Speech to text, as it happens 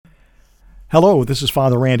Hello, this is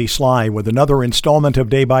Father Randy Sly with another installment of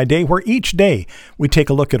Day by Day, where each day we take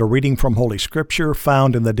a look at a reading from Holy Scripture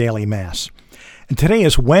found in the daily Mass. And today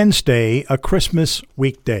is Wednesday, a Christmas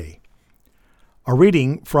weekday. A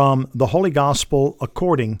reading from the Holy Gospel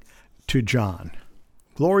according to John.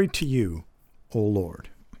 Glory to you, O Lord.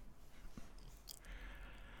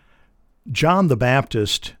 John the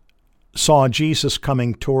Baptist saw Jesus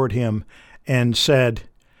coming toward him and said,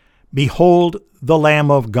 "Behold the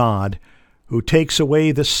Lamb of God, who takes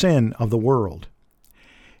away the sin of the world.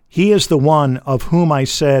 He is the one of whom I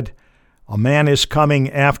said, a man is coming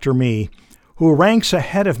after me, who ranks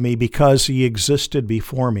ahead of me because he existed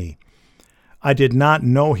before me. I did not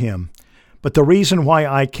know him, but the reason why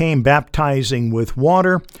I came baptizing with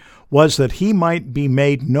water was that he might be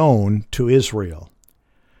made known to Israel."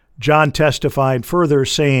 John testified further,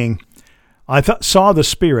 saying, I saw the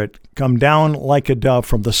Spirit come down like a dove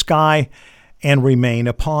from the sky and remain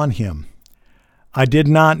upon him. I did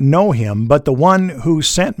not know him, but the one who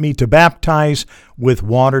sent me to baptize with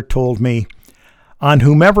water told me, "On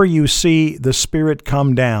whomever you see the Spirit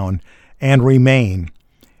come down and remain,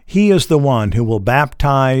 he is the one who will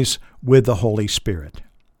baptize with the Holy Spirit."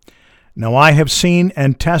 Now I have seen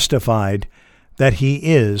and testified that he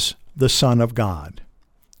is the Son of God.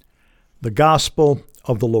 The Gospel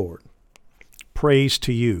of the Lord. Praise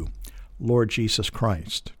to you, Lord Jesus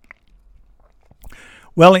Christ.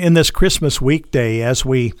 Well, in this Christmas weekday, as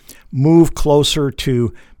we move closer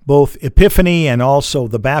to both Epiphany and also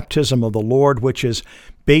the baptism of the Lord, which is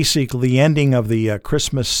basically the ending of the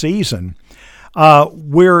Christmas season,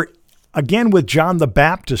 we're again with John the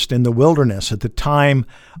Baptist in the wilderness at the time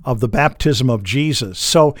of the baptism of Jesus.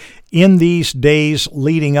 So in these days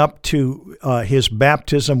leading up to his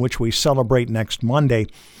baptism, which we celebrate next Monday,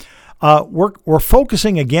 we're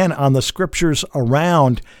focusing again on the scriptures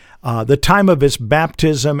around the time of his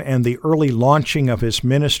baptism and the early launching of his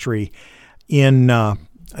ministry in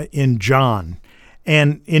John.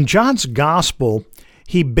 And in John's gospel,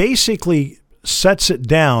 he basically sets it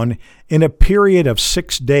down in a period of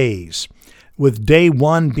 6 days, with day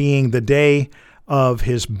one being the day of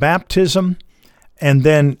his baptism, and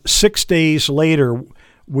then 6 days later,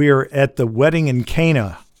 we're at the wedding in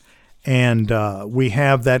Cana, and we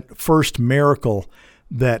have that first miracle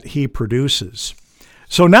that he produces.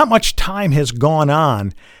 So not much time has gone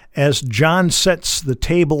on as John sets the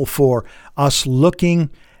table for us looking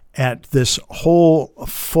at this whole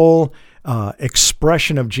full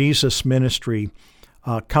expression of Jesus' ministry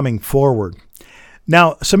coming forward.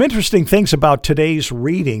 Now, some interesting things about today's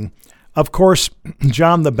reading. Of course,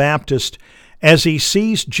 John the Baptist, as he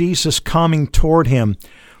sees Jesus coming toward him,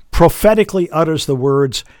 prophetically utters the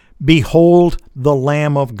words, "Behold the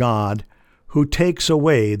Lamb of God, who takes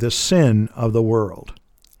away the sin of the world."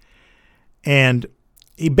 And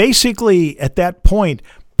he basically, at that point,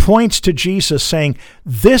 points to Jesus saying,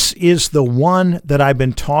 this is the one that I've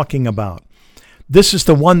been talking about. This is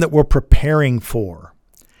the one that we're preparing for.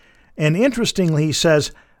 And interestingly, he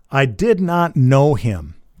says, I did not know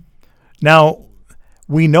him. Now,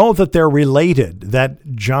 we know that they're related,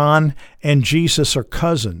 that John and Jesus are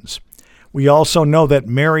cousins. We also know that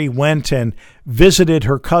Mary went and visited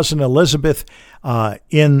her cousin Elizabeth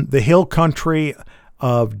in the hill country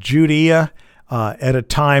of Judea at a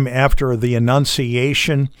time after the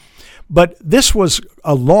Annunciation. But this was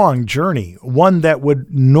a long journey, one that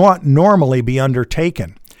would not normally be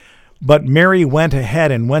undertaken. But Mary went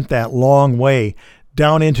ahead and went that long way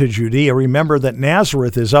down into Judea. Remember that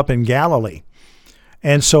Nazareth is up in Galilee.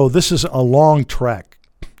 And so this is a long trek.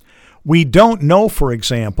 We don't know, for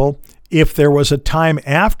example, if there was a time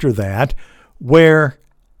after that where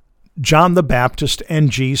John the Baptist and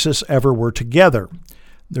Jesus ever were together.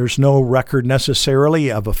 There's no record necessarily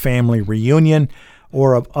of a family reunion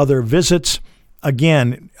or of other visits.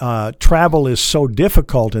 Again, travel is so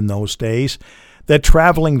difficult in those days that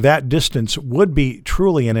traveling that distance would be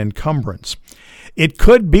truly an encumbrance. It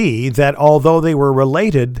could be that although they were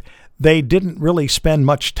related, they didn't really spend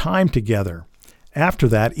much time together after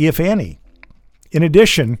that, if any. In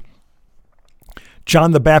addition,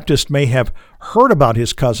 John the Baptist may have heard about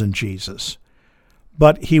his cousin Jesus,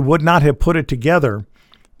 but he would not have put it together,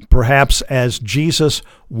 perhaps as Jesus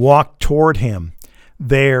walked toward him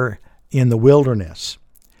there in the wilderness.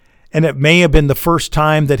 And it may have been the first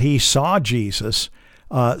time that he saw Jesus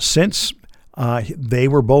since they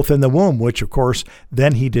were both in the womb, which, of course,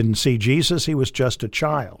 then he didn't see Jesus. He was just a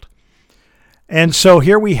child. And so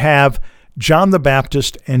here we have John the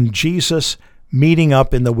Baptist and Jesus meeting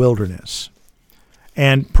up in the wilderness.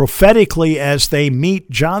 And prophetically, as they meet,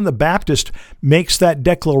 John the Baptist makes that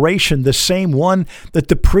declaration, the same one that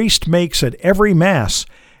the priest makes at every Mass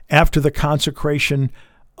after the consecration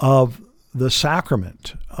of the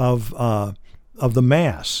sacrament of the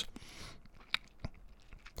Mass.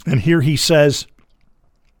 And here he says,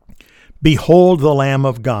 "Behold the Lamb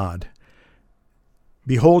of God.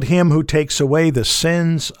 Behold him who takes away the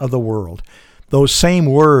sins of the world." Those same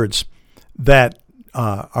words that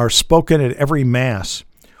are spoken at every Mass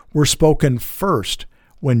were spoken first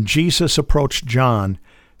when Jesus approached John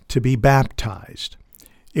to be baptized.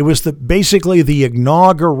 It was basically the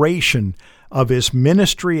inauguration of his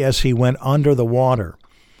ministry as he went under the water.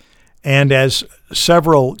 And as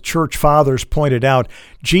several church fathers pointed out,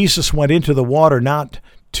 Jesus went into the water not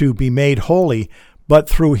to be made holy, but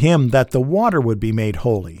through him that the water would be made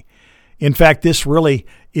holy. In fact, this really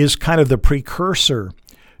is kind of the precursor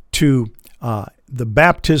to the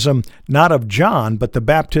baptism, not of John, but the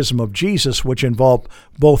baptism of Jesus, which involved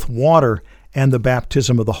both water and the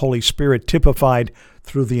baptism of the Holy Spirit, typified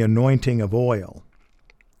through the anointing of oil.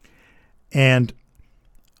 And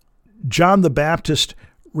John the Baptist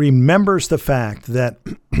remembers the fact that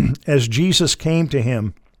as Jesus came to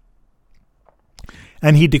him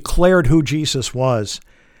and he declared who Jesus was,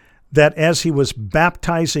 that as he was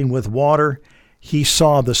baptizing with water, he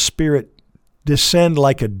saw the Spirit descend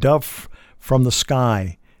like a dove from the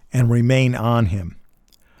sky and remain on him.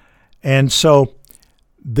 And so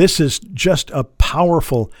this is just a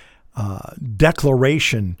powerful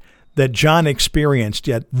declaration that John experienced.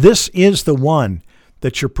 Yet this is the one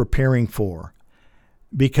that you're preparing for,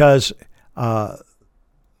 because the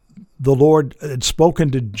Lord had spoken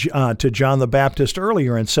to John the Baptist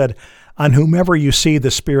earlier and said, "On whomever you see the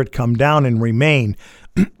Spirit come down and remain,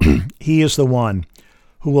 he is the one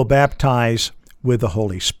who will baptize with the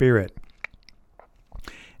Holy Spirit."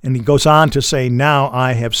 And he goes on to say, "Now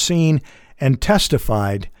I have seen and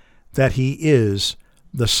testified that he is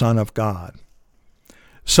the Son of God."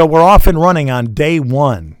 So we're off and running on day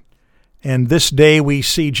one. And this day we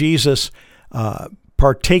see Jesus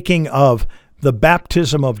partaking of the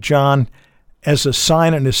baptism of John as a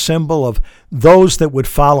sign and a symbol of those that would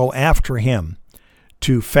follow after him,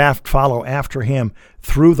 to follow after him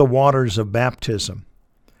through the waters of baptism.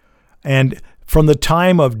 And from the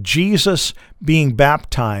time of Jesus being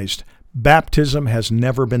baptized, baptism has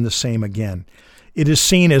never been the same again. It is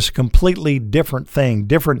seen as a completely different thing,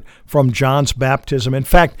 different from John's baptism. In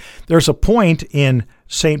fact, there's a point in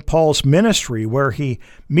St. Paul's ministry where he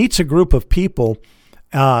meets a group of people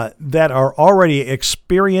that are already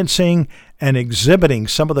experiencing and exhibiting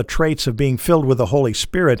some of the traits of being filled with the Holy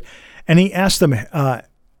Spirit. And he asks them,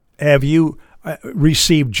 have you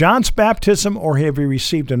received John's baptism or have you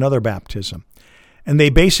received another baptism? And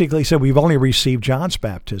they basically said, we've only received John's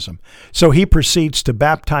baptism. So he proceeds to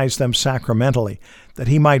baptize them sacramentally, that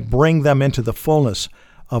he might bring them into the fullness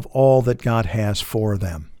of all that God has for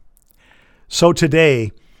them. So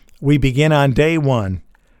today, we begin on day one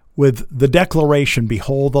with the declaration,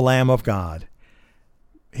 "Behold the Lamb of God,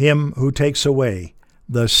 him who takes away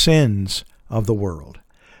the sins of the world."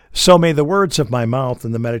 So may the words of my mouth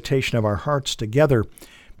and the meditation of our hearts together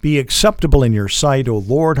be acceptable in your sight, O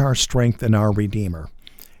Lord, our strength and our Redeemer.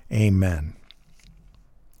 Amen.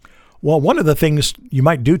 Well, one of the things you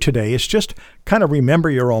might do today is just kind of remember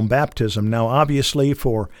your own baptism. Now, obviously,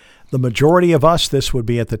 for the majority of us, this would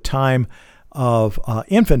be at the time of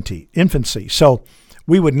infancy. So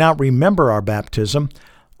we would not remember our baptism,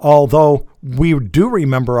 although we do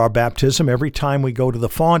remember our baptism every time we go to the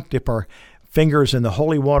font, dip our fingers in the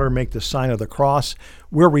holy water, make the sign of the cross.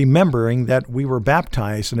 We're remembering that we were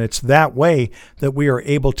baptized, and it's that way that we are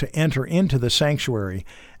able to enter into the sanctuary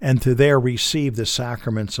and to there receive the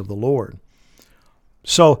sacraments of the Lord.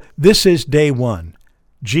 So this is day one.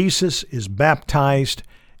 Jesus is baptized,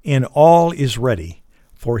 and all is ready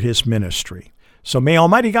for his ministry. So may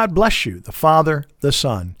Almighty God bless you, the Father, the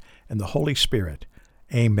Son, and the Holy Spirit.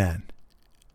 Amen.